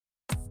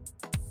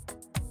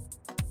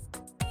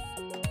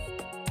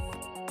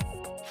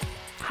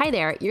Hi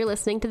there, you're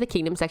listening to the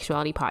Kingdom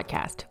Sexuality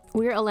Podcast.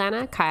 We're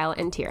Alana, Kyle,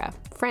 and Tira,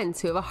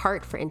 friends who have a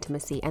heart for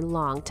intimacy and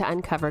long to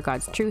uncover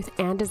God's truth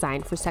and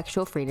design for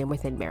sexual freedom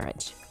within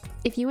marriage.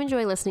 If you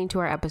enjoy listening to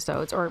our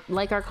episodes or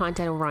like our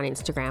content over on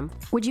Instagram,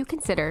 would you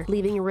consider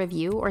leaving a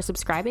review or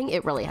subscribing?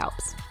 It really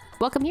helps.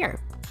 Welcome here.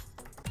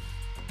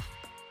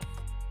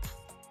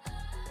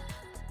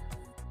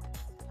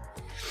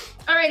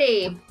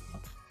 Alrighty,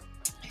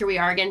 here we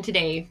are again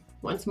today,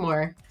 once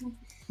more,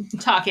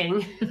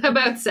 talking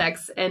about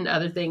sex and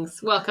other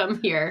things.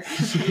 Welcome here.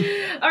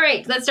 All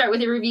right, let's start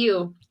with a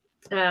review.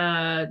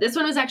 This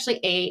one was actually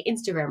a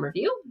Instagram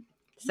review.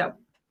 So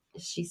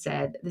she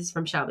said, this is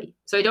from Shelby.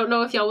 So I don't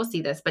know if y'all will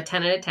see this, but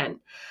 10 out of 10.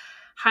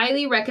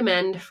 Highly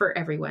recommend for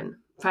everyone.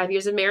 5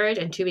 years of marriage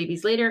and 2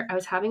 babies later, I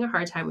was having a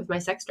hard time with my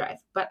sex drive,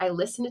 but I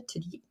listened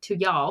to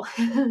y'all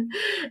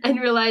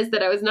and realized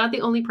that I was not the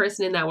only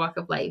person in that walk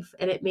of life,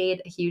 and it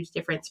made a huge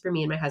difference for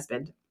me and my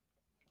husband.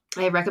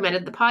 I have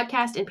recommended the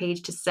podcast and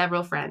page to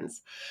several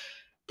friends.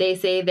 They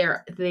say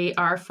they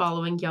are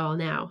following y'all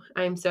now.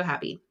 I'm so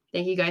happy.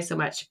 Thank you guys so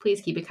much. Please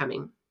keep it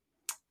coming.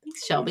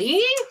 Thanks,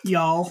 Shelby.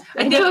 Y'all.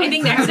 I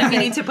think there's we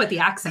need to put the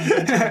accent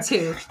into it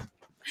too.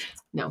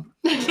 No.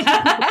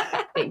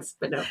 Thanks,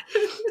 but no.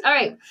 All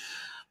right.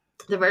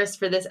 The verse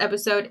for this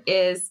episode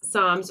is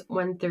Psalms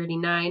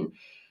 139,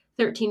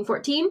 13,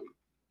 14.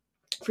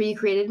 For you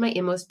created my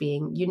inmost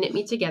being. You knit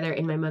me together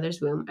in my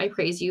mother's womb. I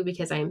praise you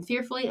because I am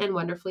fearfully and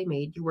wonderfully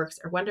made. Your works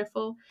are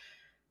wonderful.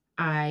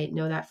 I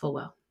know that full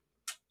well.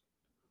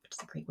 Which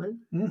is a great one.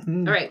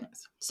 Mm-hmm. All right.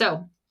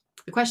 So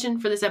the question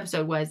for this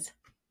episode was,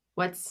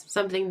 what's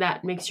something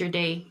that makes your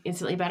day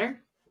instantly better?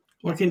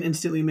 What can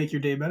instantly make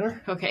your day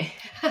better? Okay.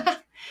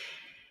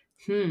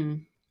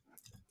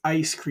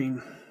 Ice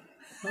cream.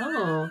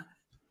 Oh.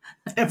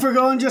 If we're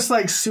going just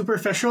like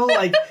superficial,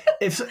 like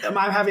if I'm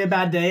having a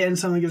bad day and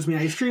someone gives me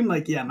ice cream,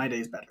 like, yeah, my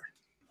day's better.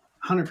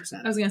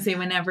 100%. I was going to say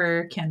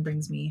whenever Ken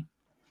brings me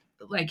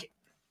like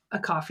a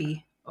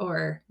coffee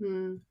or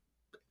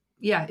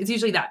yeah, it's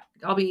usually that.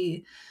 I'll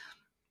be,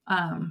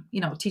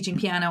 teaching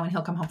piano and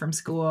he'll come home from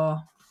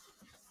school,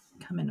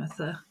 come in with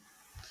a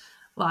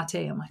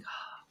latte. I'm like,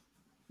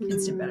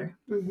 instant better.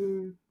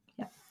 Mm-hmm.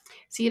 Yeah.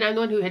 See, and I'm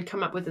the one who had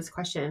come up with this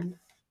question,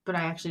 but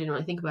I actually didn't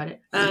really think about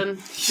it.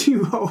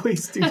 You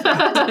always do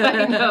that.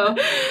 I know.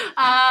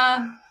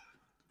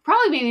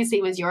 Probably maybe the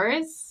same as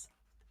yours.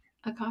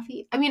 A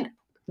coffee. I mean,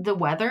 the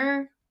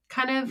weather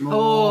kind of.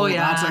 Oh,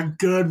 yeah. That's a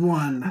good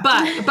one.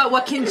 But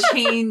what can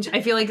change?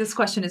 I feel like this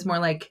question is more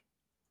like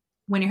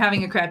when you're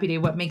having a crappy day,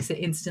 what makes it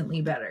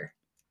instantly better?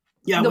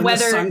 Yeah, the when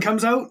weather, the sun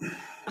comes out. See,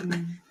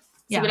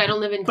 but I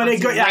don't live in. But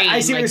it rain I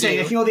see what like you're saying.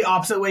 you. It can go the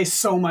opposite way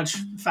so much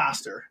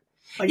faster.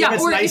 Like Yeah, if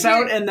it's or nice if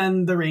out and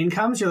then the rain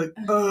comes, you're like,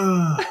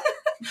 ugh.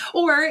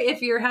 Or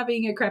if you're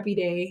having a crappy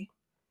day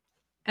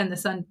and the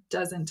sun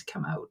doesn't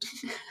come out.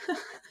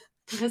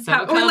 Or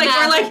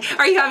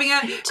are you having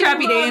a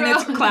crappy day and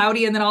it's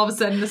cloudy and then all of a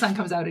sudden the sun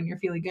comes out and you're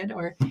feeling good?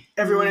 Or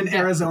everyone in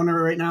Arizona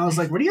right now is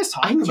like, what are you guys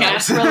talking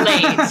about? Can't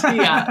relate.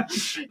 Yeah.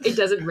 It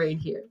doesn't rain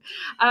here.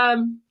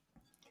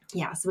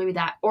 Yeah, so maybe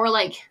that. Or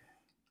like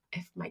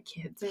if my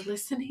kids are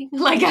listening.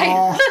 Like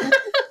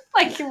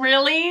like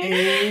really?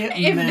 Amen.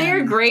 If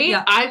they're great,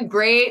 I'm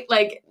great.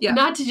 Like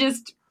not to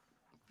just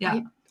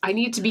I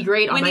need to be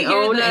great on my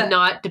own and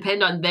not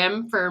depend on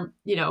them for,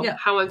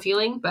 how I'm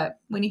feeling. But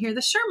when you hear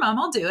the sure, Mom,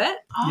 I'll do it.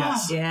 Oh,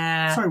 yes.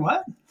 Yeah. Sorry,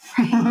 what?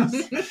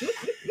 Yes.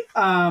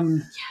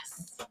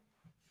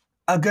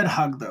 A good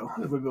hug, though,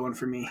 it would go in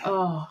for me.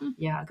 Oh,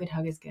 yeah. A good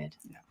hug is good.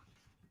 Yeah.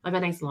 Like a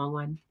nice long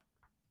one.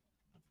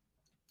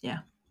 Yeah.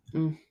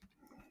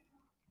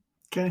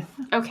 Okay.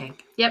 Okay.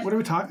 Yep. What are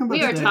we talking about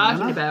We are today,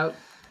 talking Anna? about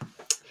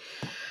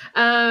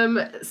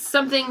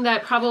something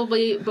that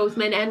probably both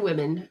men and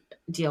women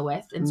deal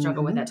with and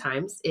struggle with at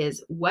times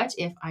is, what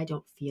if I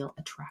don't feel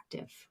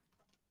attractive?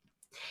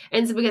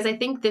 And so because I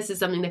think this is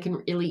something that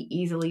can really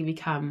easily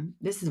become,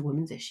 this is a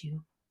women's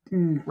issue,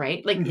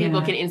 right? Like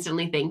people can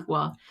instantly think,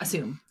 well,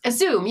 assume,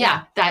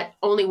 that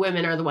only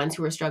women are the ones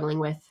who are struggling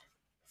with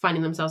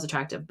finding themselves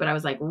attractive. But I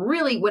was like,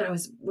 really, when I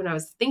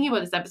was thinking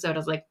about this episode, I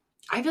was like,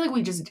 I feel like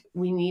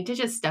we need to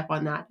just step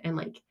on that and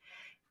like,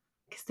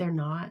 because they're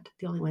not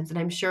the only ones. And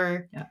I'm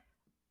sure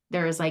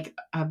there is like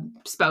a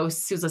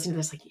spouse who's listening to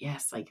this, like,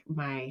 yes, like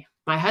my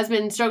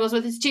husband struggles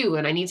with this too.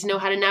 And I need to know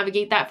how to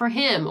navigate that for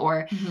him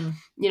or,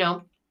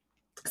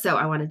 so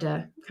I wanted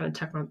to kind of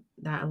talk about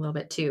that a little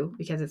bit too,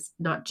 because it's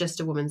not just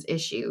a woman's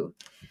issue.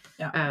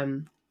 Yeah.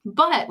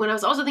 But when I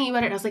was also thinking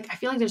about it, I was like, I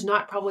feel like there's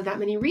not probably that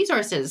many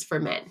resources for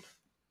men.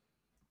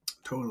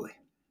 Totally.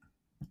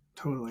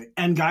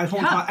 And guys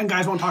won't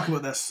talk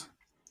about this.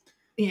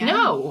 Yeah.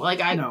 No,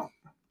 no,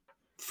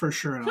 for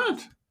sure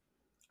not.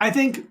 I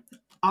think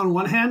on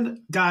one hand,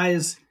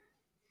 guys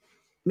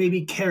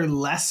maybe care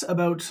less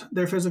about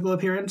their physical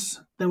appearance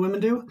than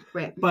women do.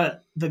 Right.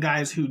 But the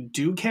guys who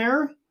do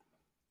care,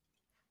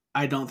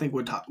 I don't think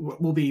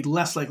will be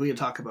less likely to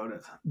talk about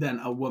it than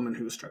a woman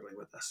who's struggling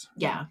with this.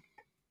 Yeah.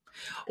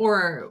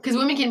 Or because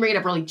women can bring it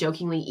up really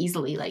jokingly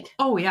easily, like,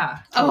 oh yeah,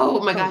 oh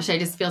my gosh, I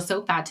just feel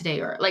so fat today,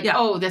 or like,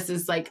 oh, this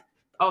is like,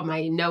 oh,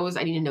 my nose,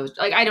 I need a nose.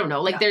 Like, I don't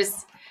know. Like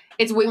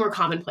it's way more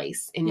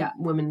commonplace in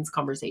women's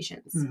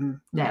conversations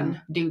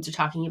than dudes are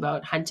talking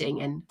about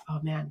hunting and, oh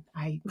man,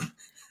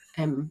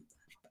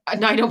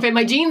 now I don't fit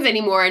my jeans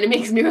anymore and it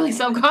makes me really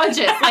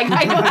self-conscious. Like,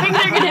 I don't think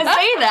they're going to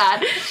say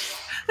that.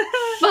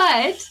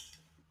 But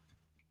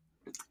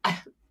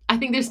I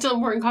think there's still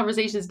important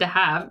conversations to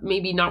have.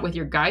 Maybe not with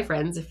your guy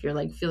friends if you're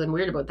like feeling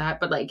weird about that,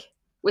 but like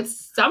with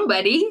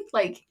somebody,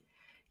 like,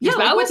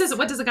 like what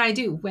does a guy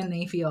do when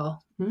they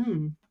feel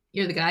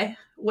you're the guy?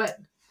 What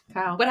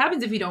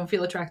happens if you don't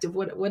feel attractive?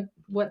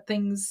 What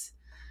things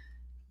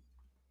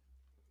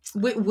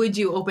would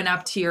you open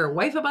up to your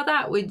wife about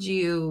that? Would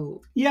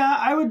you? Yeah,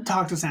 I would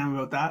talk to Sam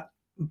about that.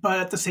 But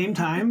at the same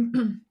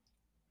time,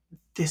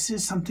 this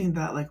is something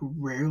that like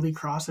rarely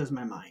crosses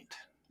my mind.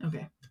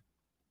 Okay.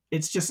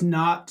 It's just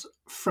not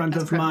front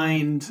of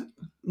mind.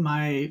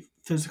 My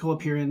physical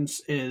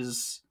appearance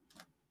is,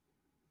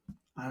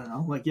 I don't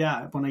know, like,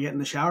 yeah, when I get in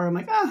the shower, I'm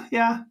like,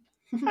 yeah,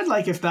 I'd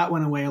like if that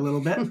went away a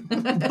little bit.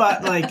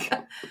 But like,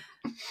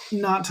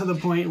 not to the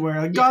point where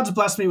like, God's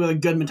blessed me with a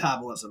good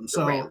metabolism.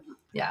 So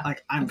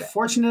like, I'm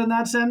fortunate in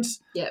that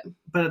sense. Yeah.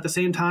 But at the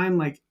same time,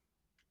 like,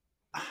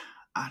 I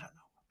don't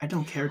know. I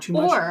don't care too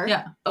much.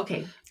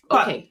 Okay.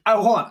 But,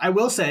 hold on. I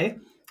will say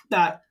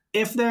that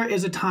if there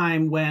is a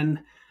time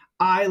when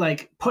I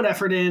like put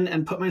effort in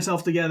and put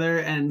myself together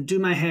and do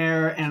my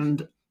hair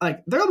and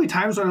like, there'll be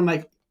times when I'm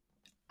like,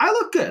 I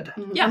look good.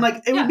 Yeah. I'm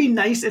like, it would be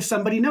nice if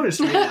somebody noticed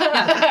me.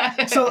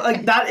 So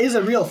like, that is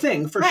a real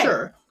thing for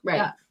sure.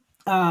 Right.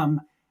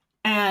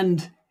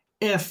 And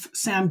if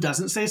Sam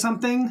doesn't say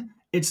something,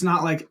 it's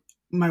not like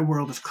my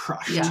world is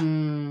crushed.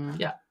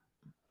 Yeah.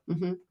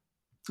 Mm-hmm.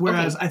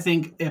 Whereas I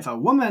think if a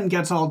woman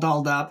gets all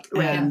dolled up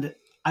and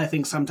I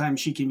think sometimes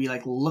she can be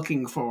like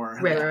looking for,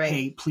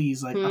 hey,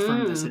 please like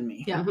affirm this in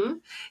me. Yeah.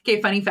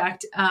 Okay. Funny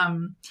fact.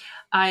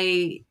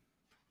 I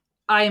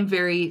am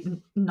very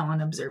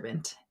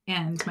non-observant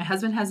and my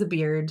husband has a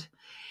beard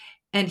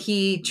and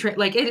he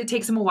it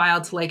takes him a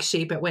while to like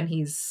shape it when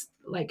he's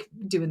like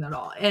doing that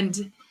all.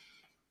 And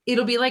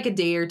it'll be like a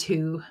day or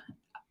two.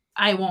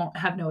 I won't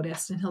have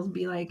noticed and he'll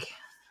be like,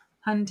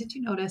 "Hun, did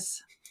you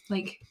notice?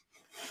 Like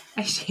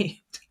I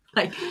shaved.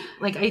 I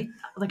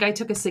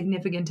took a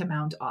significant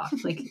amount off."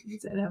 Like he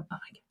said, "Oh my God,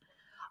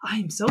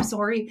 I'm so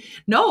sorry.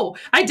 No,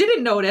 I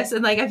didn't notice."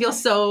 And like, I feel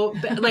so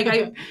like,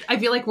 I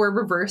feel like we're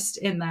reversed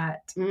in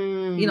that,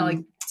 you know, like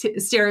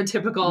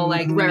stereotypical,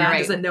 like the man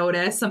doesn't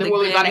notice something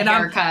big. Got a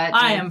haircut.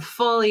 I am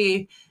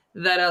fully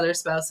that other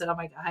spouse. And I'm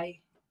like,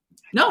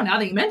 no, now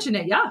that you mention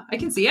it, yeah, I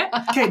can see it.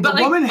 Okay, but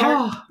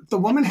the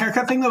woman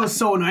haircut thing that was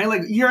so annoying.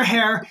 Like your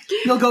hair,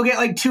 you'll go get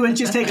like 2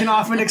 inches taken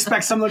off and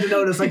expect someone to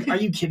notice. Like, are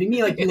you kidding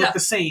me? Like you look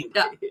the same.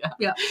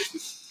 Yeah.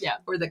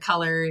 Or the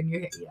color in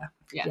your hair.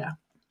 Yeah.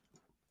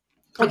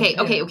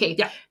 Okay.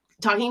 Yeah.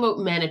 Talking about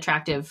men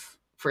attractive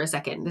for a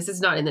second. This is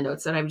not in the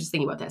notes, and I'm just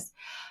thinking about this.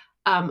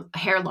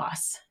 Hair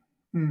loss.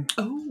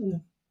 Oh,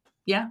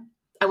 yeah.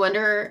 I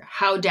wonder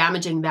how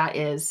damaging that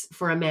is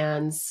for a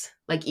man's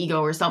like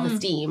ego or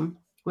self-esteem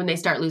when they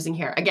start losing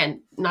hair.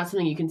 Again, not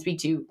something you can speak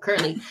to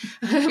currently.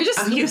 You're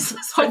just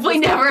useless. Hopefully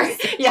never.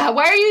 Yeah.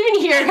 Why are you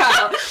even here,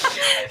 Kyle?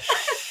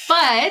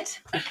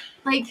 But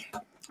like,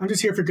 I'm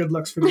just here for good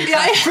looks for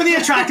the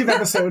attractive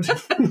episode.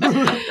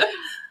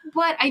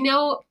 But I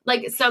know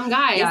like some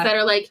guys that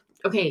are like,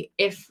 okay,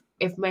 if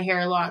my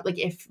hair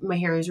if my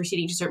hair is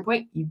receding to a certain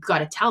point, you got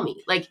to tell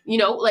me, like, you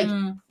know, like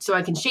so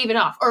I can shave it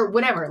off or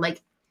whatever.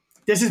 Like,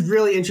 this is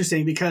really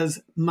interesting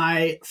because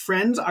my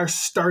friends are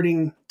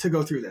starting to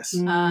go through this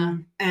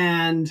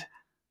and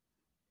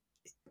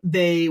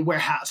they wear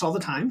hats all the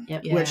time,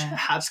 which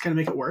hats kind of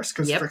make it worse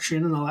because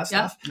friction and all that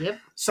stuff.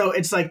 So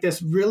it's like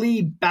this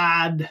really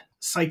bad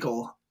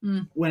cycle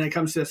when it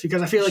comes to this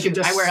because I feel like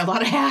I wear a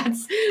lot of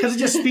hats because it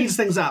just speeds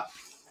things up.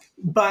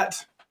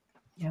 But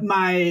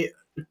my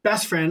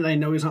best friend, I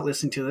know he's not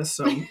listening to this,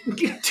 so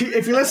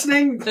if you're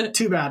listening,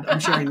 too bad. I'm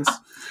sharing this.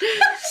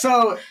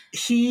 So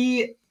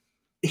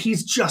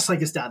he's just like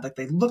his dad. Like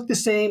they look the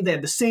same. They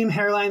have the same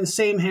hairline, the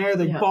same hair.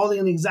 They're balding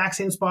in the exact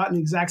same spot in the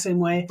exact same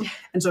way.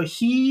 And so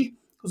he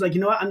was like, you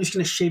know what? I'm just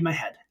going to shave my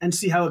head and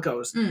see how it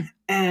goes.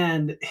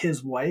 And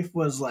his wife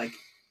was like,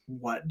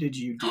 what did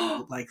you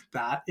do? Like,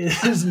 that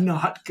is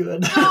not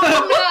good.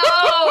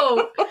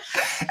 Oh, no.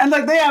 And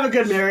like, they have a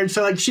good marriage.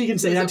 So like, she can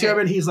say that to him.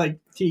 And he's like,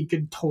 he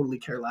could totally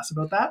care less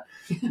about that.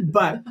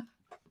 But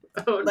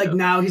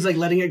now he's like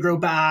letting it grow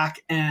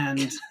back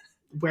and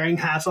wearing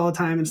hats all the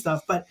time and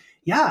stuff. But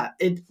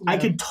I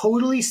could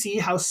totally see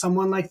how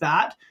someone like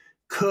that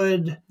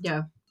could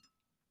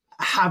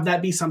have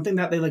that be something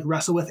that they like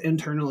wrestle with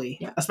internally,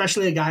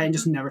 especially a guy and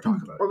just never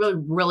talk about it. Or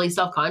really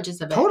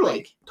self-conscious of it.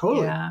 Totally.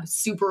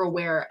 Super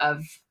aware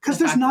of. Because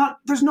there's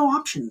no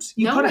options.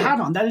 You put a hat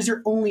on. That is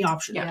your only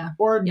option.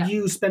 Or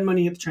you spend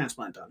money at the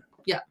transplant done.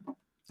 Yeah.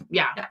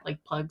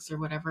 Like plugs or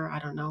whatever. I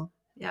don't know.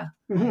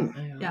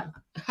 Mm-hmm.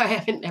 I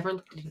haven't ever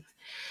looked at it.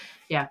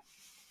 Yeah.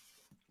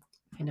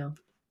 I know.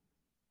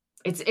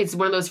 It's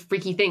one of those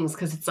freaky things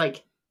because it's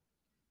like,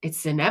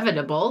 it's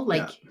inevitable.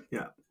 Like,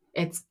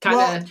 It's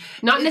kind of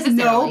not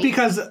necessarily. No,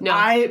 because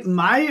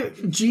my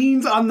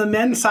genes on the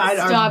men's side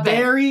are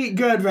very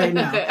good right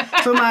now.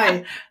 So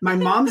my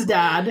mom's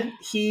dad,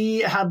 he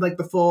had like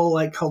the full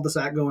like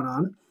cul-de-sac going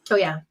on. Oh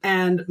yeah.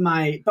 And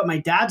my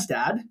dad's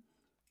dad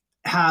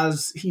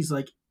he's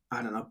like,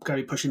 I don't know,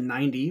 gotta be pushing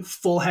 90,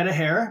 full head of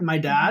hair. My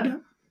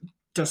dad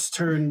just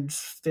turned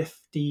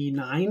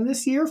 59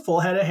 this year,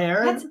 full head of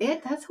hair. That's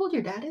it? That's how old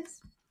your dad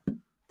is?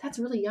 That's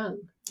really young.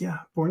 Yeah,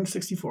 born in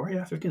 64.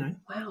 Yeah, 59.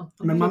 Wow.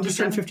 My mom just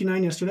turned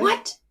 59 yesterday.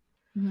 What?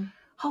 Mm-hmm.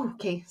 Oh,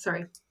 okay.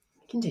 Sorry.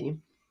 Continue.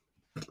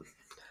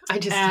 I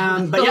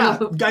just. But yeah,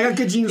 I got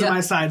good genes on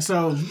my side,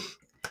 so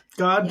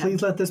God,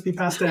 please let this be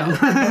passed down.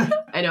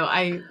 I know.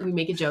 We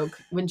make a joke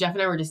when Jeff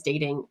and I were just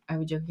dating. I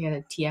would joke he had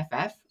a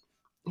TFF.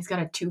 He's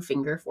got a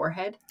 2-finger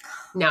forehead.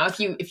 Now, if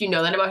you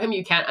know that about him,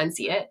 you can't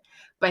unsee it.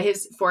 But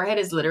his forehead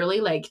is literally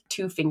like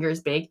 2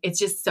 fingers big. It's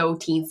just so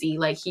teensy.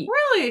 Like you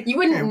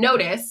wouldn't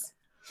notice.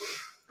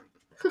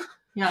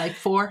 Yeah, like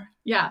 4.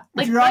 Yeah,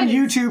 like if you're on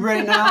YouTube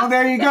right now,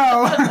 there you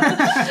go.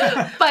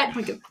 But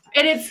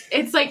and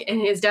it's like,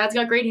 and his dad's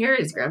got great hair.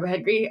 His grandpa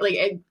had great,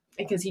 like,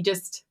 because he's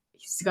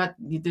got,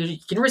 you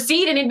can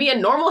recede and it'd be a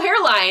normal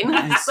hairline.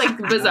 Nice. It's like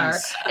bizarre.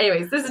 Nice.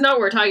 Anyways, this is not what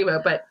we're talking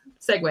about, but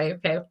segue.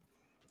 Okay.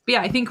 But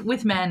yeah, I think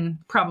with men,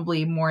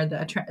 probably more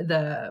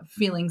the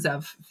feelings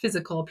of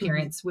physical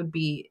appearance would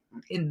be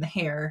in the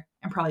hair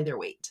and probably their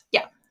weight.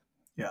 Yeah.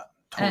 Yeah.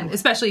 Totally. And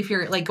especially if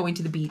you're like going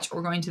to the beach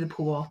or going to the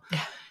pool.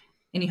 Yeah.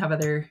 And you have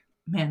other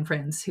man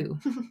friends who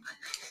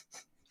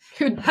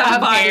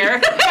have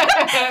hair.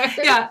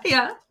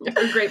 yeah.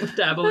 Great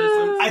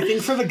metabolism. I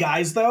think for the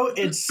guys though,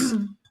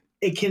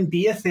 it can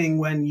be a thing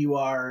when you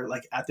are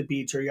like at the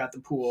beach or you're at the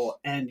pool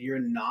and you're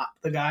not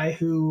the guy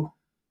who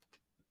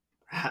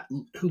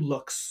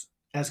looks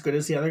as good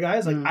as the other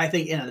guys. Like I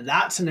think in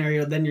that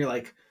scenario, then you're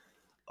like,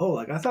 oh,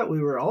 like I thought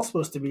we were all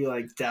supposed to be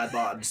like dad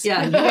bods.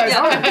 Yeah, you guys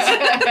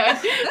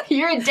aren't.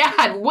 You're a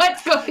dad.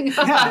 What's going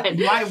on?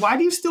 Yeah. Why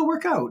do you still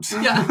work out?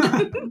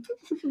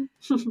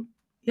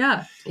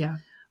 Yeah. Yeah.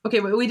 Okay,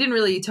 but we didn't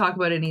really talk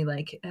about any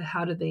like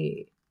how do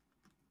they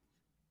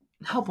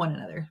help one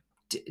another?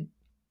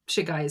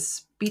 Should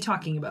guys be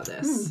talking about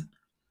this?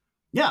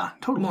 Yeah,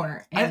 totally.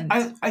 More. And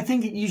I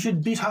think you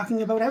should be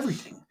talking about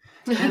everything.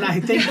 And I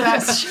think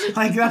that's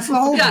the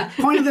whole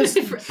point of this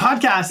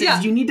podcast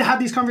is you need to have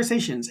these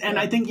conversations. And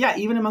I think,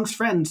 even amongst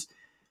friends,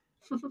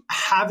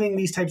 having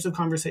these types of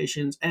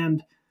conversations.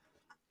 And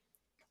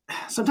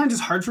sometimes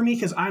it's hard for me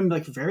because I'm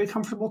like very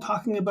comfortable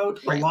talking about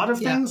a lot of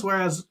things,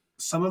 whereas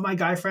some of my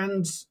guy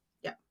friends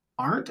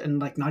aren't, and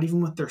like not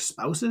even with their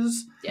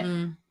spouses.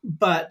 Yeah.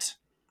 But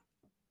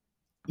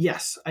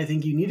yes, I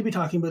think you need to be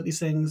talking about these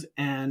things,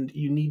 and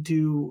you need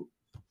to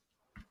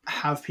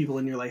have people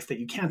in your life that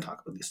you can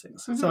talk about these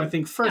things. Mm-hmm. So I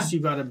think first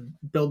you've got to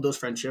build those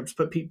friendships,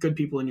 put good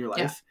people in your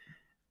life.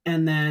 Yeah.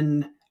 And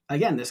then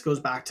again, this goes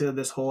back to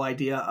this whole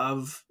idea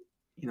of,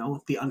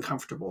 the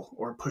uncomfortable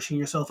or pushing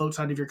yourself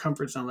outside of your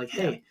comfort zone. Like,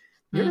 hey,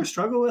 you ever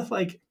struggle with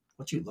like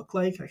what you look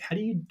like? Like, how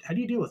do you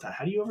deal with that?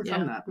 How do you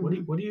overcome that?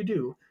 Mm-hmm. What do you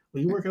do? Will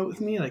you work out with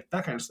me? Like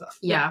that kind of stuff.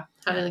 Yeah.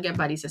 How to get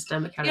buddy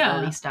system,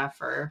 accountability stuff,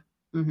 or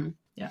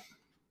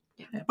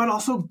But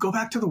also go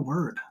back to the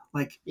word.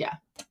 Like,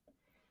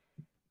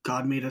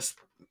 God made us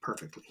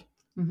perfectly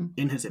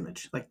in his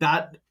image. Like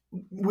that,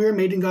 we're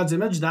made in God's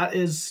image. That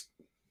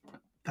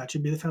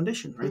should be the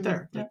foundation right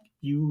there. Like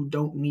you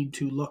don't need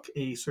to look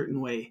a certain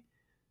way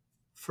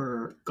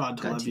for God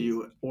to love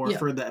you, or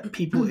for the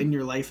people in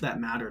your life that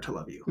matter to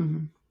love you.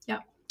 Mm-hmm. Yeah.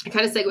 It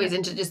kind of segues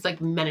into just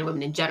like men and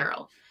women in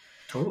general.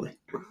 Totally.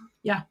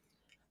 Yeah.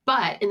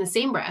 But in the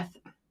same breath,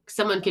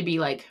 someone could be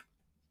like,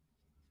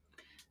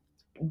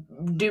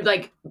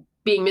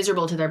 being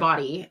miserable to their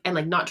body and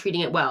like not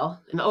treating it well,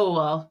 and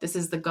this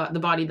is the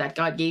body that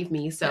God gave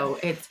me, so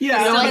it's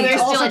there's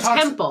still a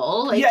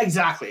temple. Like,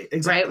 exactly.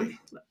 Right.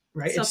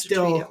 It's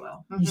still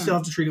you still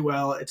have to treat it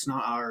well. It's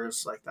not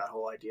ours. Like that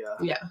whole idea.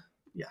 Yeah.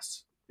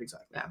 Yes.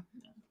 Exactly.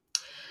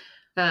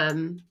 Yeah.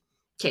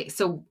 Okay.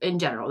 So in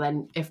general,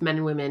 then, if men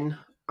and women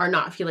are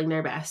not feeling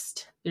their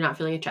best, they're not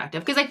feeling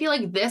attractive, because I feel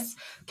like this.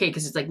 Okay,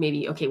 because it's like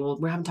maybe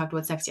we haven't talked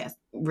about sex yet.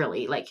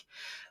 Really, like.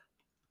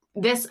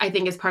 This, I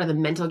think, is part of the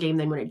mental game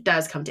then when it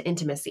does come to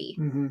intimacy.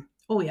 Mm-hmm.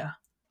 Oh, yeah.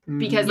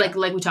 Because like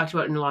we talked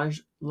about in the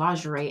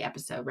lingerie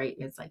episode, right?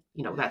 It's like,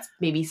 that's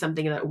maybe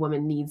something that a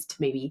woman needs to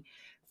maybe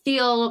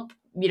feel,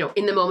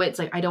 in the moment. It's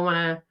like, I don't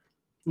want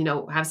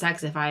to, have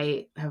sex if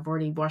I have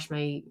already washed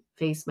my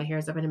face, my hair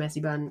is up in a messy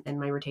bun, and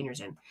my retainer's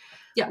in.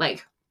 Yeah.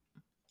 Like,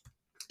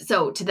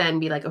 so to then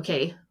be like,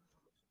 okay,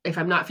 if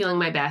I'm not feeling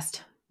my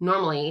best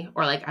normally,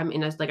 or like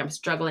I'm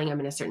struggling, I'm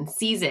in a certain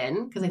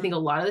season, because I think a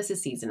lot of this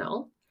is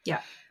seasonal. Yeah.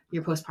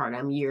 You're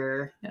postpartum,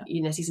 you're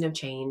in a season of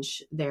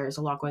change. There's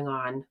a lot going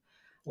on.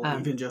 Well,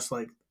 even just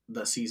like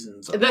the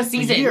seasons of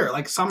the year,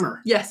 like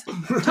summer. Yes,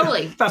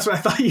 totally. That's what I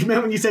thought you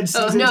meant when you said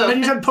seasons. No. And then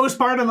you said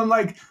postpartum. I'm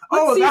like,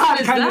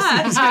 that kind of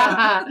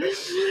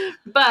season.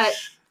 But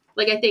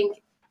like, I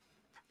think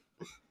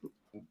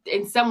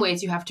in some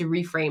ways you have to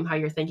reframe how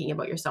you're thinking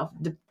about yourself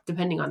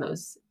depending on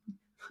those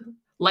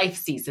life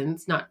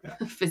seasons, not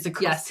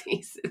physical Yes.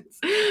 seasons.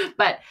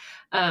 But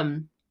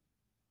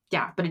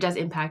but it does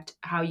impact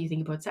how you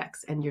think about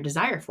sex and your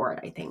desire for it,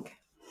 I think.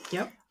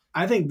 Yep.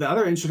 I think the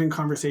other interesting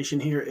conversation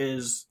here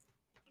is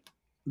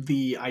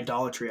the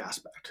idolatry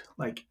aspect.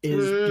 Like,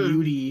 is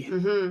beauty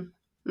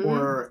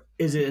or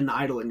is it an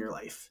idol in your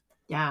life?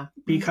 Yeah.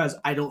 Because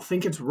I don't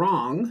think it's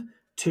wrong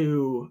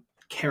to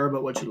care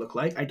about what you look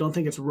like. I don't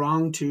think it's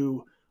wrong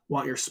to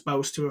want your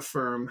spouse to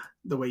affirm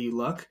the way you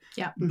look.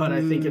 Yeah. But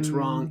I think it's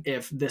wrong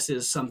if this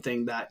is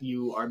something that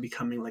you are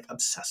becoming like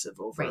obsessive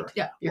over. Right.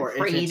 Yeah. You're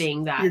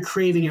craving that. You're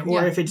craving it.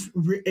 Or if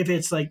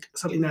it's like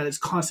something that is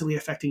constantly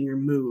affecting your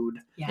mood.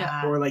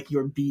 Yeah. Or like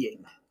your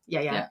being.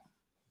 Yeah.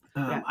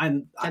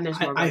 And there's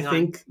more I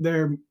going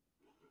think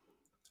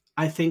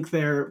I think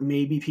there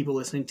may be people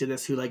listening to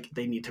this who like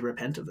they need to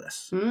repent of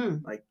this.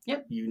 Like,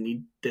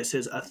 this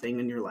is a thing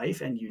in your life,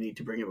 and you need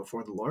to bring it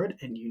before the Lord,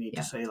 and you need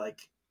to say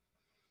like,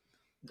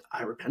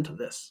 I repent of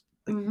this.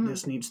 Like,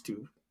 this needs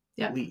to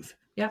leave.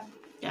 Yeah.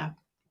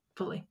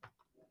 Fully.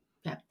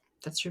 Yeah,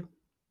 that's true.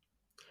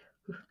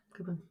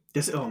 Good one.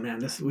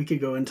 We could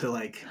go into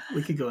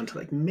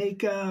like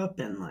makeup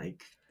and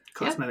like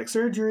cosmetic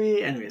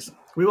surgery. Anyways,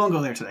 we won't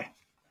go there today.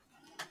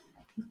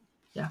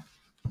 Yeah.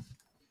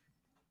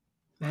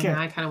 Okay.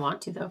 I kind of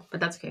want to though, but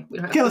that's okay. We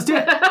don't have to. Let's do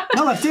it.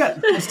 No, let's do it.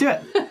 Let's do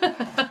it.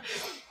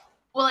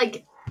 Well,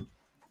 like,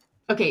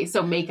 okay,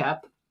 so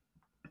makeup.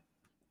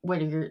 What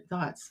are your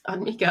thoughts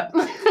on makeup?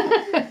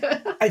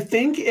 I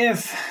think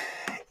if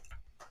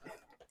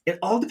it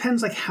all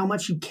depends, like how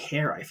much you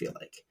care. I feel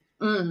like,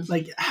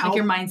 like how like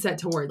your mindset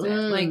towards it,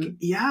 like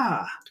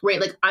right.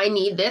 Like I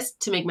need this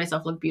to make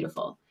myself look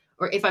beautiful,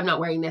 or if I'm not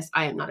wearing this,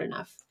 I am not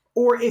enough.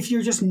 Or if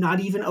you're just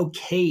not even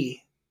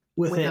okay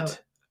with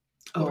it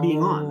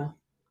being on.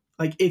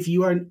 Like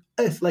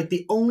if like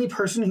the only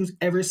person who's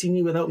ever seen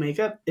you without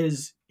makeup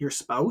is your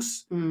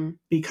spouse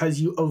because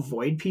you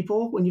avoid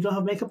people when you don't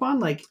have makeup on,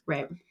 like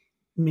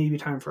maybe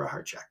time for a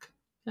heart check.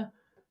 Yeah.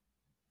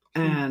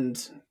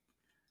 And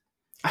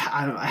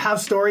I don't know. I have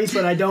stories,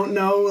 but I don't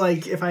know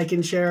like if I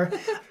can share.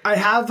 I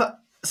have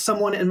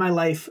someone in my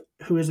life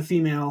who is a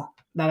female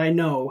that I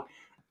know,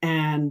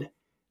 and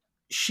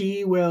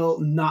she will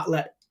not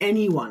let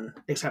anyone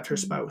except her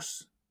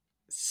spouse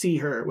see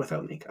her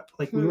without makeup.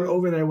 Like we were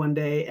over there one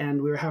day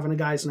and we were having a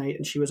guys' night,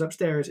 and she was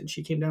upstairs and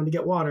she came down to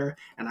get water,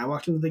 and I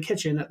walked into the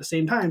kitchen at the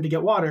same time to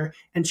get water,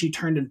 and she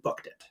turned and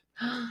booked it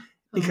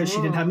because she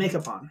didn't have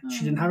makeup on.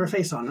 She didn't have her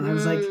face on. And I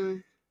was like,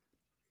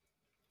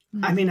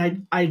 I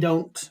mean, I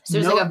don't. So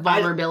there's like a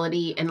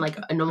vulnerability and like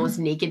an almost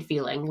naked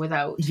feeling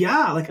without.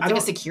 Yeah, like I don't.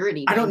 Like a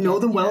security. I don't know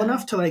them well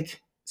enough to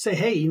like say,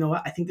 hey, you know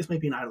what? I think this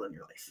might be an idol in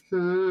your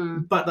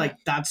life. But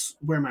like that's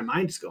where my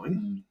mind is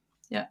going.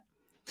 Yeah,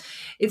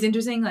 it's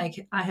interesting.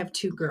 Like I have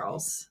 2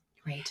 girls,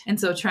 right? And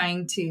so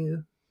trying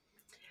to,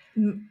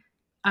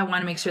 I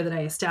want to make sure that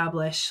I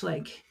establish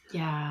like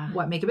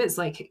what makeup is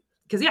like,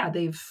 because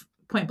they've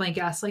point blank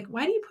asked like,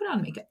 why do you put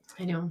on makeup?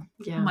 I know.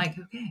 Yeah. I'm like,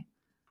 okay,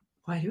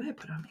 why do I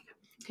put on makeup?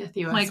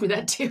 You asked me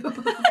that too.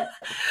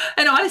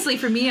 And honestly,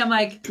 for me, I'm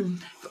like,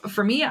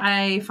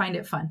 I find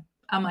it fun.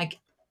 I'm like,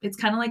 it's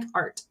kind of like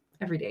art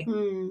every day.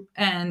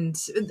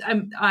 And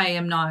I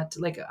am not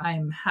like,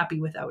 I'm happy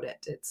without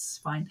it. It's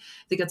fine.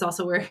 I think that's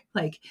also where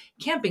like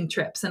camping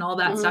trips and all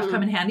that stuff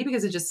come in handy,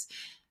 because it just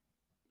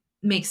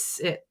makes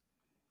it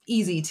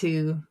easy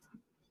to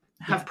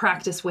have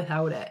practice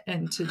without it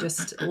and to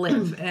just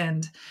live.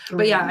 And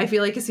but I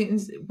feel like as soon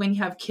as when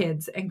you have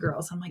kids and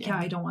girls, I'm like,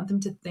 I don't want them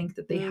to think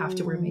that they have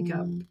to wear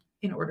makeup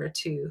in order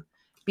to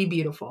be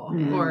beautiful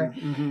or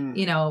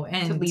you know,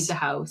 and to leave the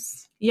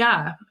house.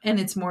 And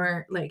it's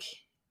more like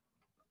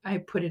I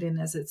put it in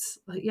as it's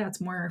like,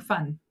 it's more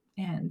fun,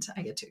 and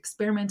I get to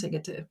experiment. I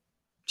get to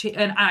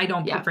and I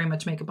don't put very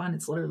much makeup on.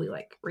 It's literally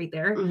like right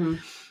there.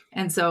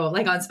 And so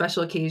like on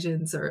special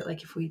occasions, or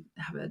like if we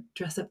have a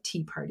dress up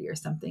tea party or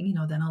something, you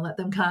know, then I'll let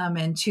them come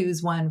and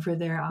choose one for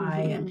their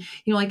eye. And,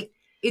 you know, like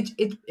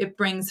it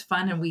brings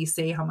fun, and we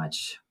say how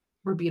much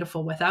we're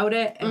beautiful without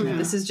it. And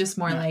this is just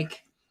more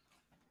like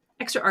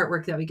extra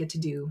artwork that we get to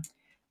do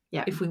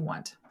if we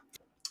want.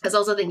 I was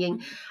also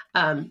thinking,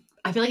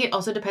 I feel like it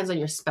also depends on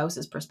your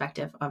spouse's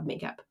perspective of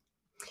makeup.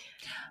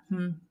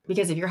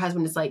 Because if your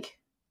husband is like,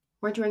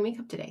 weren't you wearing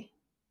makeup today?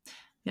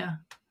 Yeah.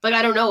 Like,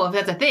 I don't know if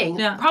that's a thing.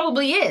 Yeah.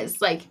 Probably is.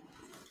 Like,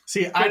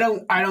 see, I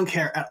don't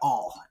care at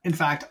all. In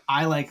fact,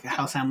 I like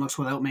how Sam looks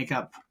without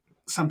makeup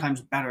sometimes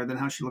better than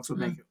how she looks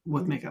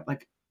with makeup.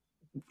 Like,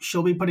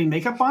 she'll be putting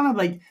makeup on. I'm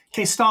like,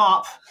 okay,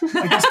 stop.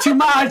 Like, that's too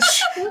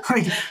much.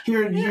 Like,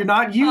 you're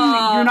not you.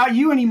 You're not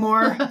you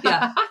anymore.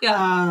 Yeah.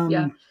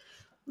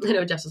 I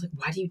know Jeff's was like,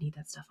 why do you need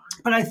that stuff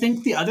on? But I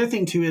think the other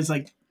thing too is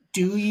like,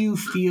 do you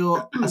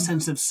feel a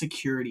sense of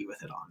security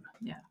with it on?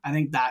 Yeah. I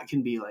think that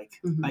can be like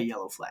a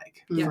yellow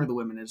flag for the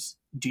women is,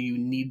 do you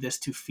need this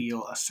to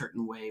feel a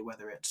certain way,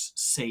 whether it's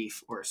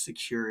safe or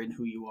secure in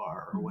who you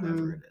are or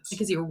whatever it is?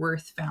 Because your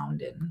worth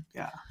found in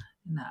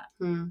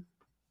that.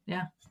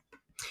 Yeah.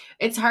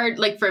 It's hard,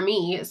 like for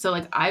me, so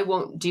like I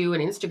won't do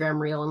an Instagram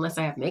reel unless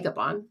I have makeup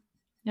on.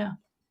 Yeah.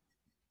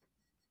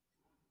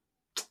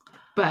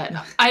 but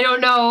I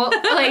don't know.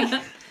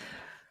 Like,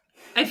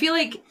 I feel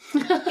like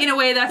in a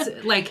way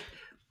that's like,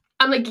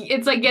 I'm like,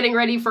 it's like getting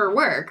ready for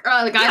work. Or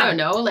like, I don't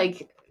know.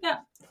 Like, yeah,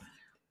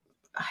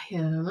 I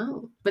don't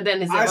know. But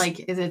then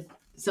is it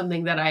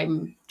something that I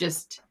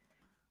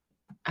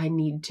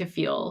need to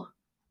feel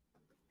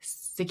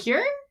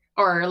secure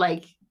or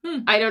like,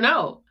 I don't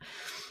know.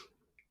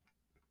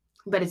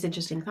 But it's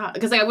interesting thought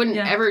because like, I wouldn't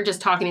ever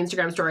just talk in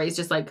Instagram stories,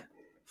 just like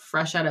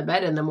fresh out of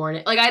bed in the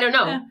morning. Like, I don't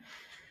know. Yeah.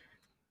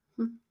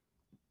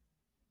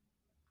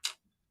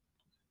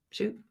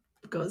 Shoot,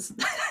 goes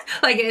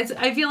like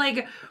I feel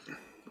like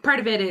part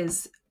of it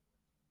is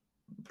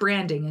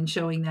branding and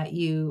showing that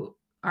you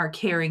are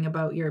caring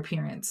about your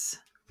appearance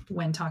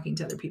when talking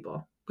to other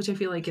people, which I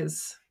feel like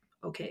is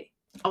okay.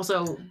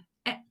 Also,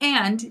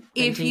 and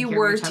if you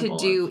were to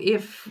do,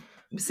 if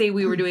say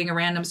we were doing a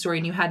random story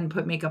and you hadn't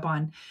put makeup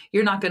on,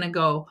 you're not going to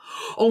go,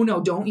 oh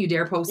no, don't you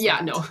dare post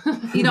that. No.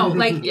 You know,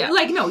 like,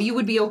 like, no, you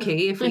would be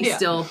okay if we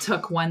still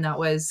took one that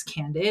was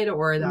candid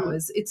or that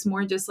was, it's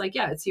more just like,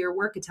 it's your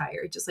work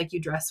attire. Just like you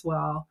dress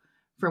well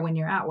for when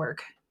you're at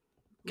work.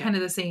 Kind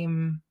of the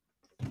same.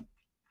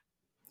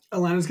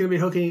 Alana's going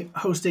to be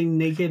hosting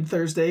Naked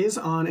Thursdays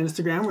on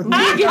Instagram with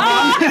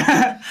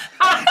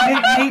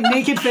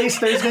Naked Face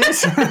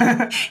Thursdays.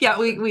 Yeah,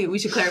 we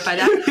should clarify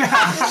that.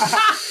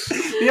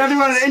 The other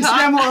one,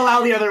 Instagram will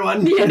allow the other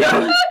one.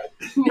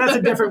 That's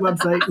a different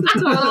website.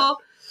 Total.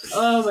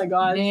 Oh my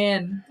god,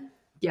 man.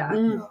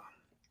 Yeah.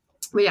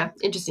 But yeah,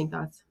 interesting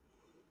thoughts.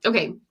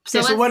 Okay,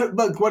 so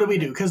what do we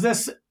do? Because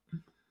this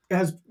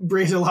has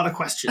raised a lot of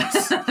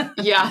questions.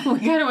 Yeah, we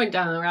kind of went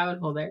down the rabbit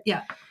hole there.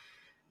 Yeah,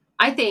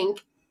 I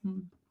think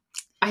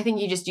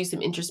you just do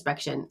some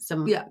introspection,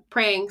 some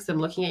praying, some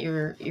looking at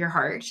your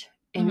heart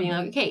and being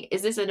like, okay,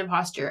 is this an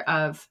imposture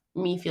of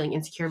me feeling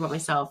insecure about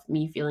myself,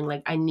 me feeling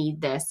like I need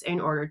this in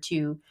order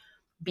to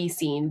be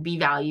seen, be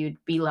valued,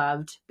 be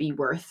loved, be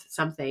worth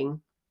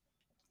something,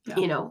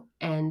 you know,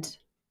 and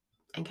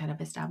kind of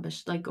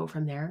establish, like, go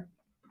from there.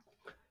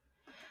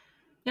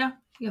 Yeah,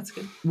 that's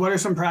good. What are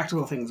some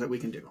practical things that we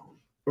can do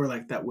or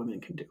like that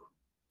women can do?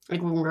 Like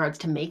in regards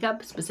to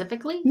makeup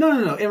specifically?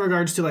 No. In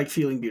regards to like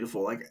feeling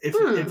beautiful, like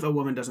if a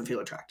woman doesn't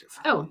feel attractive.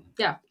 Oh,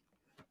 yeah.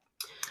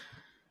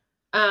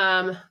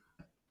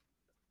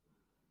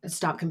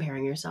 Stop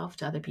comparing yourself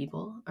to other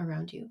people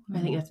around you. I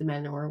think that's a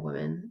man or a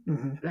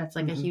woman. That's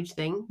like a huge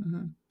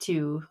thing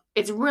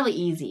it's really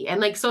easy. And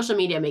like social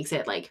media makes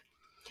it like,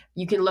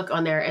 you can look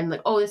on there and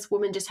like, oh, this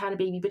woman just had a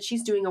baby, but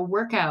she's doing a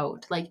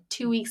workout like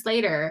 2 weeks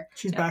later.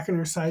 She's back in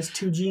her size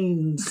 2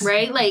 jeans.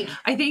 Right? Like,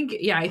 I think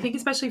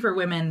especially for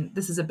women,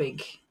 this is a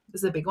big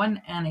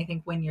one. And I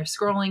think when you're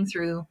scrolling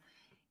through,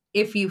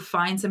 if you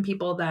find some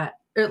people that,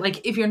 or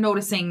like if you're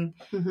noticing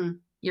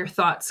your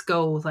thoughts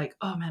go like,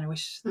 oh man, I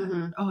wish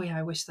that, oh yeah,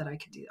 I wish that I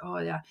could do, oh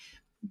yeah,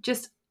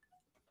 just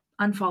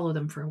unfollow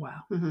them for a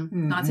while.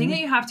 Not saying that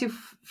you have to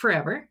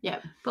forever. Yeah.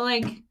 But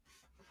like,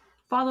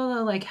 follow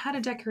the like how to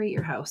decorate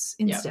your house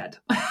instead.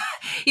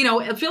 You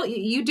know,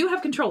 you do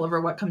have control over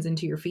what comes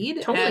into your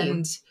feed. Totally.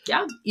 And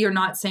you're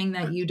not saying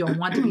that you don't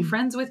want to be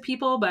friends with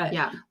people, but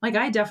like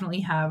I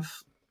definitely have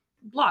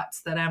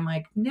lots that I'm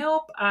like,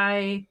 nope,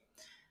 I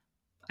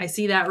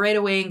see that right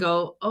away and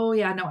go, oh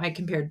yeah, no, I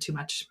compared too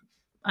much.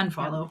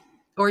 Unfollow.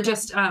 Or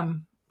just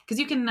because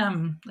you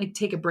can like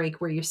take a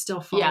break where you're still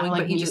following,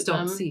 like but you just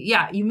don't see.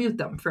 Yeah, you mute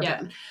them for a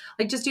bit.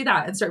 Like just do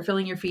that and start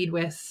filling your feed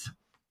with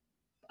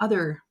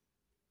other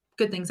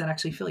good things that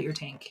actually fill your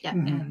tank. Yeah.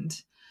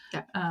 And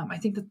I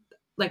think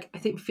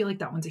that feel like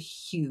that one's a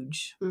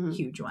huge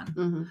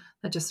one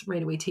that just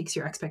right away takes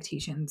your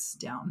expectations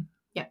down.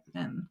 Yeah.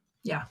 And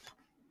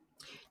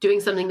doing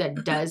something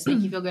that does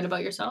make you feel good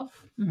about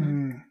yourself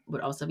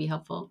would also be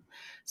helpful.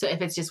 So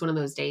if it's just one of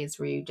those days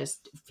where you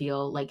just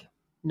feel like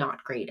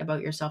not great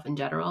about yourself in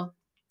general,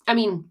 I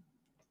mean,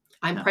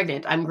 I'm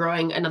pregnant, I'm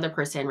growing another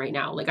person right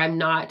now. Like I'm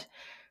not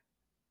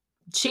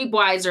shape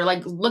wise or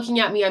like looking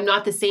at me, I'm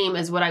not the same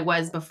as what I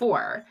was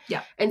before.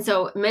 Yeah. And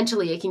so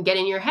mentally it can get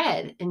in your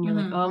head and you're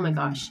like, oh my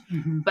gosh.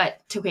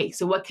 But okay,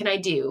 so what can I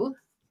do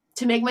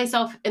to make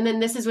myself, and then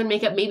this is when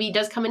makeup maybe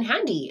does come in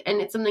handy and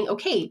it's something,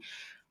 okay,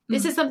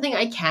 this is something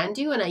I can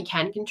do and I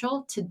can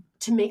control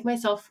to make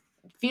myself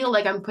feel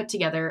like I'm put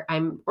together.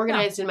 I'm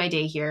organized in my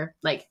day here.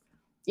 Like,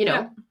 you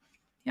know,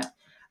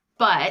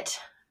 but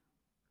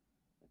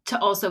to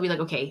also be like,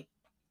 okay,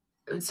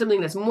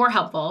 something that's more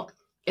helpful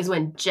is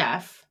when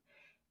Jeff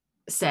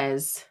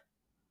says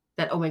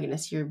that, oh my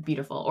goodness, you're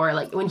beautiful. Or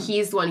like when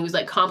he's the one who's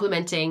like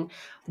complimenting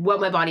what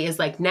my body is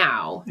like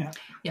now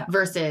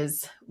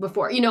versus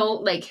before, you know,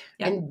 like,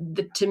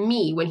 and to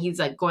me, when he's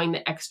like going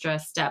the extra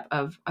step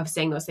of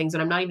saying those things,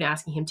 when I'm not even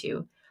asking him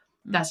to,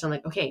 that's when I'm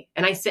like, okay.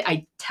 And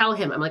I tell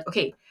him, I'm like,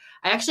 okay,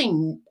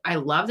 I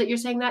love that you're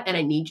saying that. And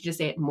I need you to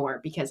say it more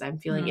because I'm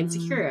feeling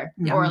insecure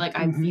or like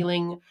I'm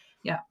feeling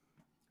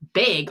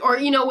big or,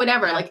 you know,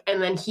 whatever. Like,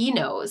 and then he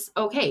knows,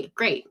 okay,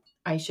 great.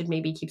 I should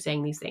maybe keep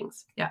saying these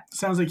things.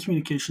 Sounds like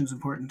communication is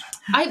important.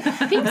 I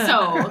think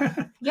so.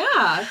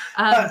 Yeah.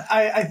 But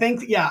I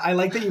think, I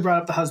like that you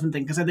brought up the husband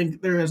thing, because I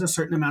think there is a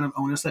certain amount of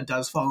onus that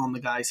does fall on the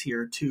guys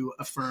here to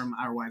affirm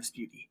our wife's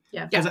beauty.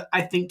 Yeah. Because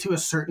I think to a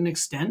certain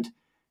extent,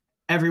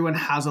 everyone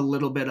has a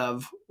little bit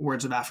of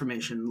words of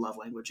affirmation, love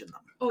language in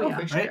them. Oh, yeah.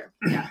 Right? For sure.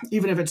 Yeah.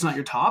 Even if it's not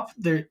your top,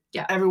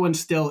 everyone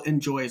still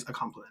enjoys a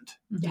compliment.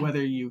 Yeah.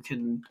 Whether you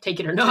can take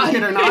it or not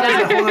is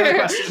a whole other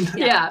question.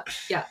 Yeah.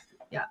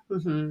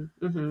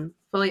 Mm-hmm. Mm-hmm.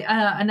 Well,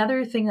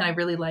 another thing that I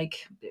really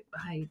like,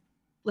 I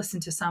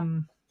listened to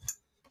some,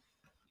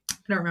 I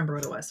don't remember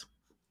what it was,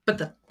 but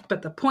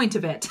the point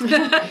of it stuck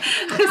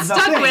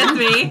with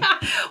me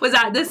was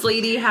that this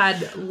lady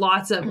had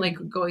lots of, like,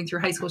 going through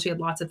high school, she had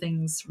lots of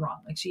things wrong.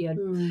 Like, she had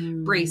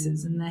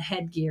braces and the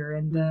headgear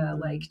and the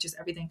like, just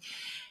everything.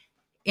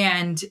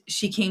 And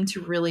she came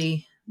to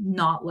really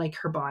not like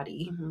her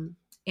body. Mm-hmm.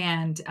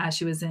 And as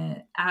she was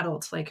an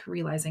adult, like,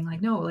 realizing,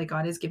 like, no, like,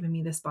 God has given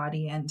me this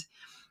body, and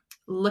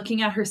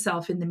looking at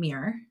herself in the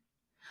mirror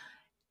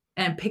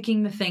and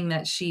picking the thing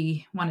that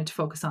she wanted to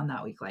focus on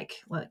that week,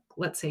 like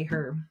let's say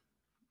her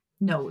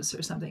nose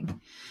or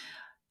something.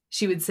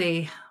 She would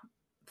say,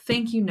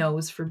 thank you,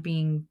 nose, for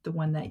being the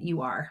one that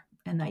you are,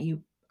 and that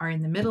you are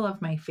in the middle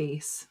of my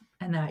face,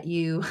 and that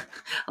you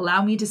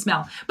allow me to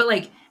smell. But,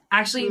 like,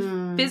 actually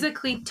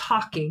physically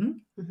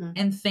talking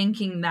and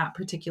thanking that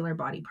particular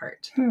body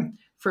part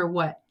for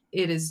what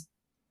it is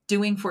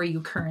doing for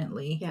you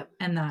currently.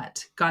 And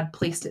that God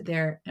placed it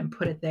there and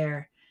put it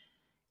there.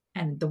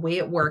 And the way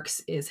it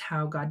works is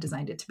how God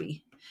designed it to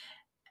be.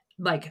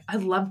 Like, I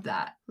love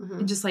that.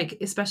 And just, like,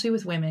 especially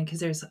with women,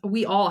 because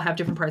we all have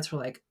different parts. We're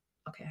like,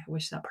 okay, I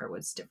wish that part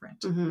was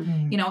different,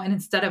 you know, and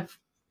instead of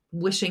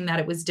wishing that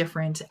it was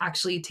different,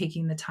 actually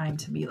taking the time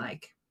to be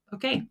like,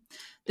 okay,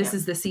 this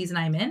is the season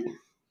I'm in.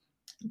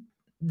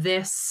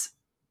 This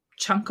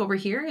chunk over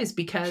here is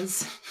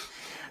because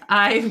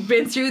I've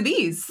been through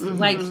these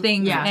like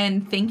things.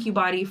 And thank you,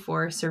 body,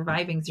 for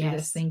surviving through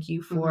this. Thank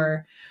you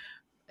for,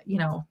 you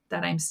know,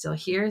 that I'm still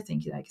here.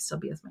 Thank you that I can still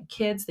be with my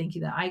kids. Thank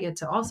you that I get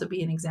to also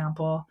be an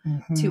example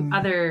to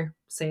other,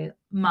 say,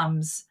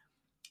 moms,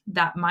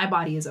 that my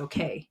body is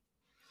okay.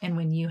 And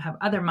when you have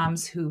other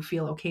moms who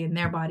feel okay in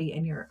their body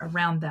and you're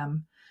around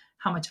them,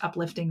 how much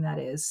uplifting that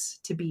is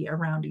to be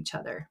around each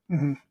other,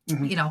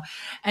 you know?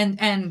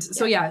 And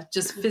so,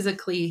 just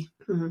physically,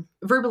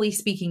 verbally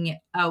speaking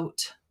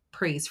out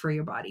praise for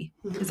your body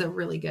is a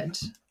really good.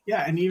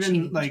 Yeah. And even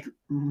change. Like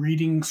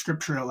reading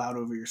scripture aloud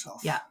over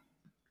yourself. Yeah.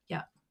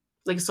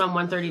 Like Psalm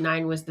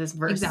 139 was this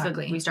verse that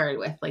we started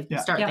with. Like,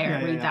 start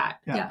there, read that.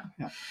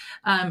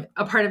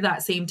 A part of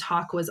that same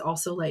talk was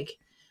also, like,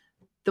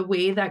 the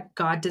way that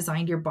God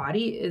designed your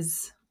body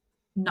is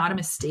not a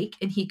mistake,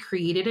 and he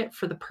created it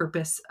for the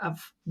purpose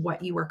of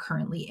what you are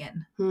currently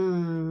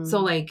in. So,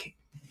 like,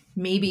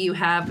 maybe you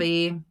have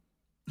a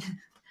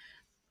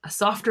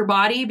softer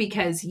body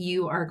because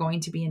you are going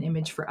to be an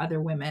image for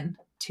other women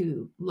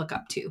to look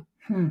up to,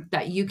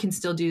 that you can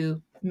still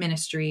do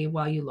ministry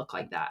while you look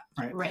like that.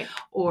 Right.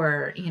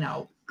 Or, you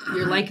know,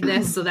 you're like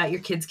this so that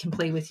your kids can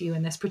play with you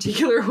in this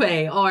particular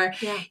way. Or,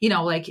 you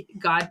know, like,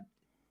 God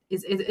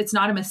it's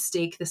not a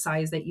mistake the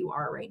size that you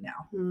are right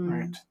now.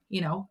 Right.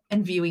 You know,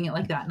 and viewing it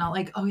like that, not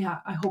like, oh yeah,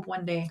 I hope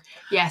one day,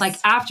 like,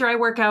 after I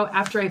work out,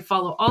 after I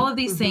follow all of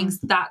these things,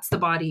 that's the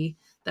body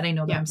that I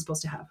know that I'm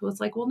supposed to have. Well, it's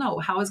like, well, no,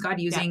 how is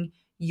God using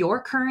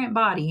your current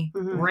body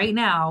right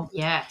now?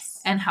 Yes.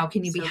 And how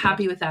can you be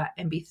happy with that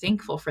and be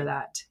thankful for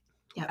that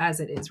as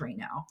it is right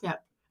now?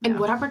 And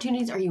what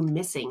opportunities are you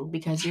missing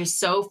because you're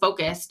so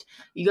focused?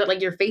 You got, like,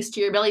 your face to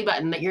your belly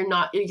button that you're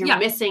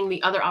missing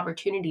the other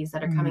opportunities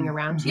that are coming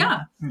around you.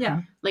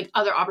 Like,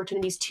 other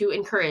opportunities to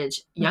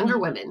encourage younger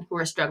women who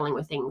are struggling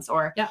with things,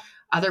 or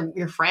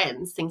your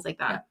friends, things like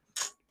that.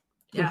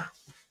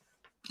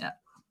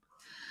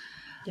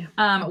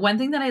 One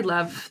thing that I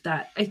love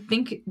that I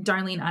think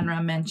Darlene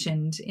Unruh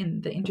mentioned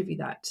in the interview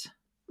that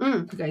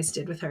you guys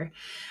did with her,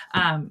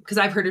 because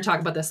I've heard her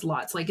talk about this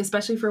lots, like,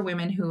 especially for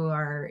women who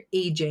are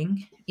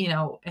aging, you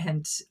know,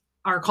 and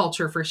our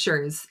culture for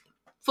sure is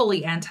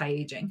fully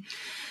anti-aging.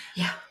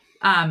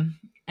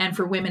 And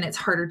for women, it's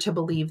harder to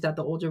believe that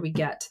the older we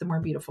get, the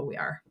more beautiful we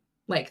are.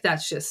 Like,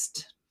 that's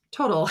just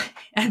total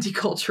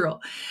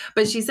anti-cultural.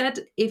 But she said,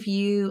 if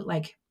you,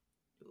 like,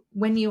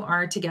 when you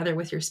are together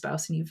with your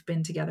spouse and you've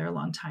been together a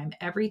long time,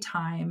 every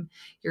time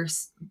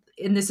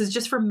and this is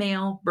just for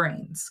male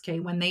brains,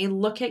 okay, when they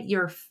look at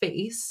your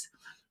face,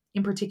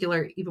 in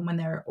particular, even when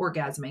they're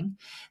orgasming,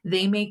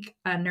 they make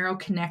a neural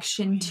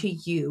connection to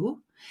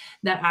you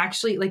that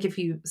actually, like, if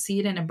you see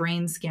it in a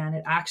brain scan,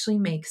 it actually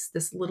makes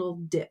this little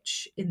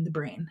ditch in the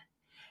brain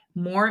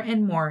more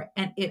and more.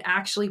 And it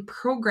actually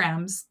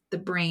programs the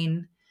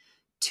brain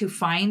to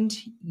find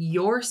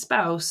your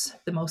spouse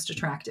the most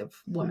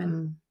attractive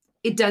woman.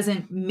 It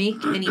doesn't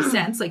make any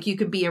sense. Like, you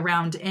could be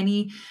around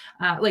any,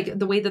 like,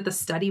 the way that the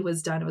study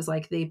was done, it was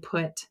like they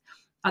put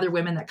other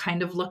women that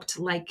kind of looked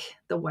like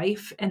the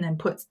wife and then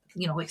put,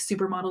 like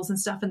supermodels and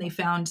stuff. And they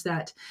found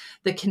that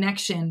the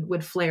connection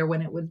would flare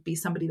when it would be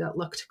somebody that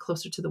looked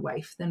closer to the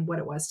wife than what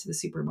it was to the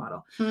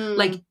supermodel.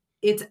 Like,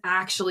 it's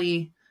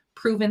actually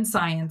proven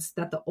science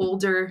that the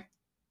older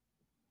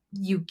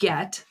you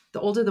get, the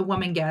older the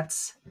woman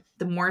gets,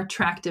 the more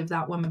attractive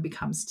that woman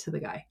becomes to the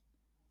guy.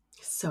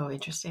 So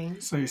interesting.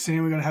 So you're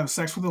saying we got to have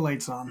sex with the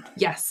lights on?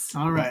 Yes.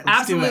 All right.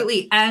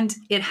 Absolutely. And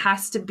it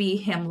has to be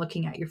him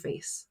looking at your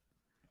face.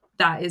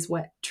 That is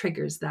what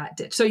triggers that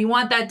ditch. So you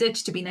want that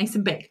ditch to be nice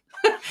and big.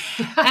 But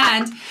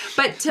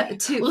for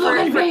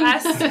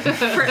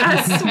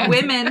us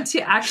women to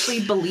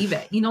actually believe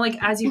it,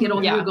 like as you get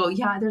older, you go,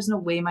 yeah, there's no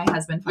way my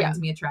husband finds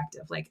me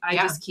attractive. Like I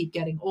just keep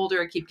getting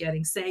older, I keep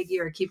getting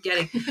saggier, I keep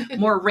getting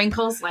more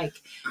wrinkles. Like,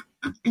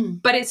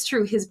 but it's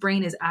true. His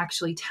brain is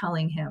actually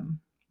telling him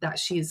that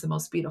she is the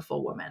most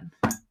beautiful woman.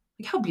 Like,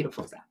 how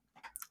beautiful is that?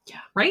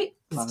 Yeah. Right?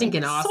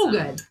 Stinking awesome. So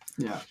good.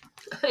 Yeah.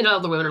 And all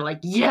the women are like,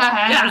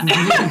 yes.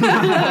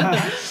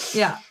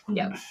 Yeah.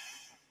 Yeah.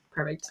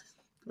 Perfect.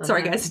 Love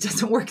Sorry, that. guys. It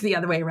doesn't work the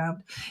other way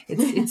around.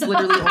 It's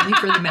literally only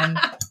for the men.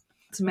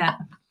 It's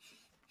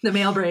the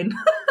male brain.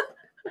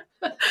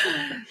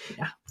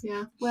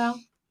 Yeah.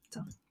 Well.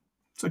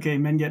 It's okay.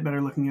 Men get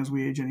better looking as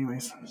we age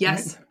anyways.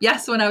 Yes. Right?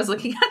 Yes. When I was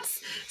looking at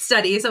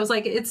studies, I was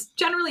like, it's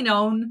generally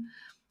known,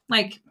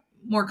 like,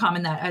 more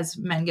common that as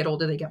men get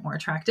older, they get more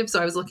attractive.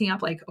 So I was looking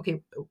up like,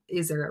 okay,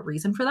 is there a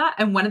reason for that?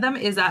 And one of them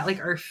is that like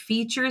our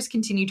features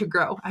continue to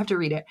grow. I have to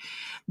read it.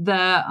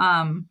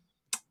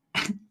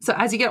 So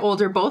as you get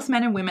older, both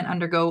men and women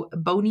undergo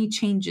bony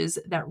changes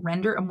that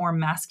render a more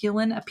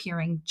masculine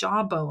appearing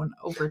jawbone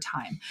over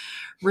time,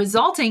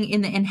 resulting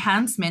in the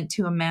enhancement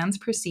to a man's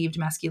perceived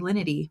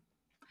masculinity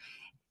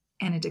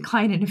and a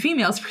decline in a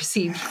female's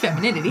perceived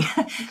femininity.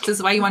 This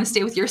is why you want to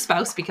stay with your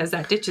spouse, because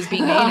that ditch is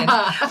being made.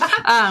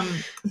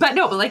 But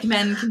like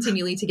men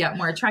continually to get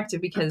more attractive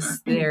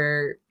because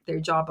their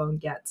jawbone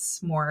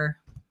gets more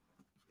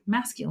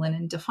masculine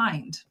and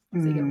defined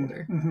as they get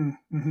older.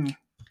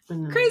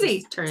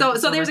 Crazy.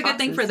 So there's a good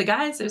thing for the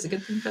guys. There's a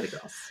good thing for the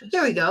girls.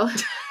 There we go.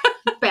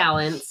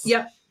 Balance.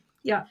 Yep.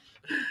 Yeah.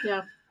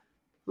 Yeah.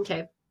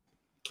 Okay.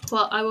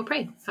 Well, I will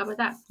pray. How about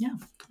that? Yeah.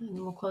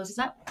 And we'll close this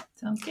up.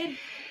 Sounds good.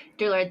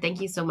 Dear Lord,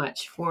 thank you so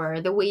much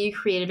for the way you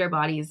created our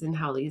bodies and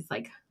how these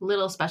like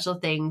little special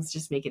things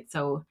just make it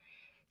so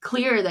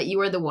clear that you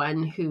are the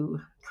one who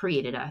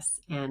created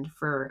us, and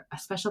for a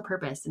special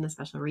purpose and a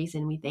special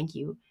reason. We thank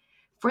you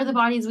for the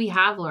bodies we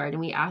have, Lord, and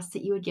we ask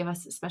that you would give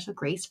us a special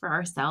grace for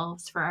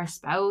ourselves, for our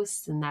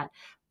spouse, and that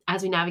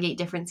as we navigate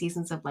different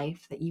seasons of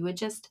life, that you would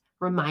just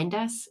remind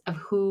us of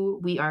who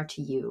we are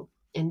to you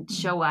and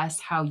show us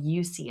how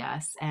you see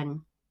us, and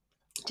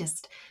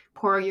just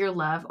pour your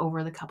love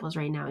over the couples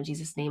right now in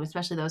Jesus' name,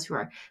 especially those who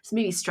are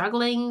maybe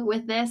struggling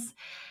with this.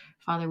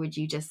 Father, would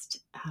you just,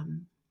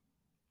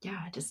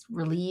 just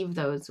relieve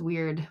those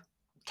weird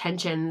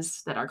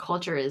tensions that our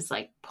culture is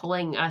like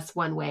pulling us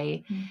one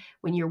way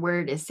when your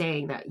word is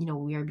saying that,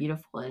 we are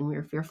beautiful and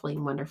we're fearfully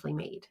and wonderfully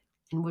made.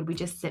 And would we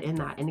just sit in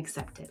that and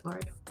accept it,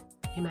 Lord?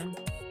 Amen.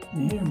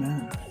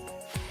 Amen.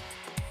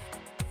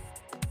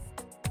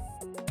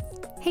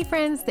 Hey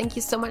friends, thank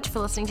you so much for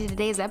listening to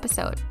today's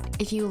episode.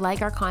 If you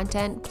like our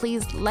content,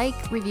 please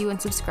like, review,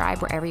 and subscribe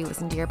wherever you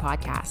listen to your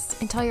podcasts,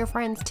 and tell your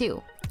friends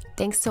too.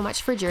 Thanks so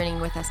much for journeying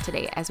with us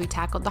today as we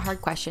tackled the hard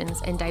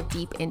questions and dive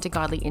deep into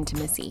godly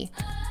intimacy.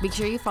 Make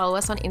sure you follow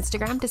us on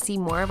Instagram to see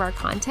more of our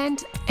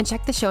content, and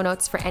check the show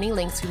notes for any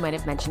links we might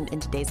have mentioned in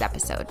today's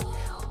episode.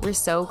 We're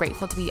so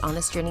grateful to be on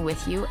this journey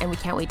with you, and we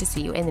can't wait to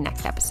see you in the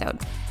next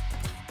episode.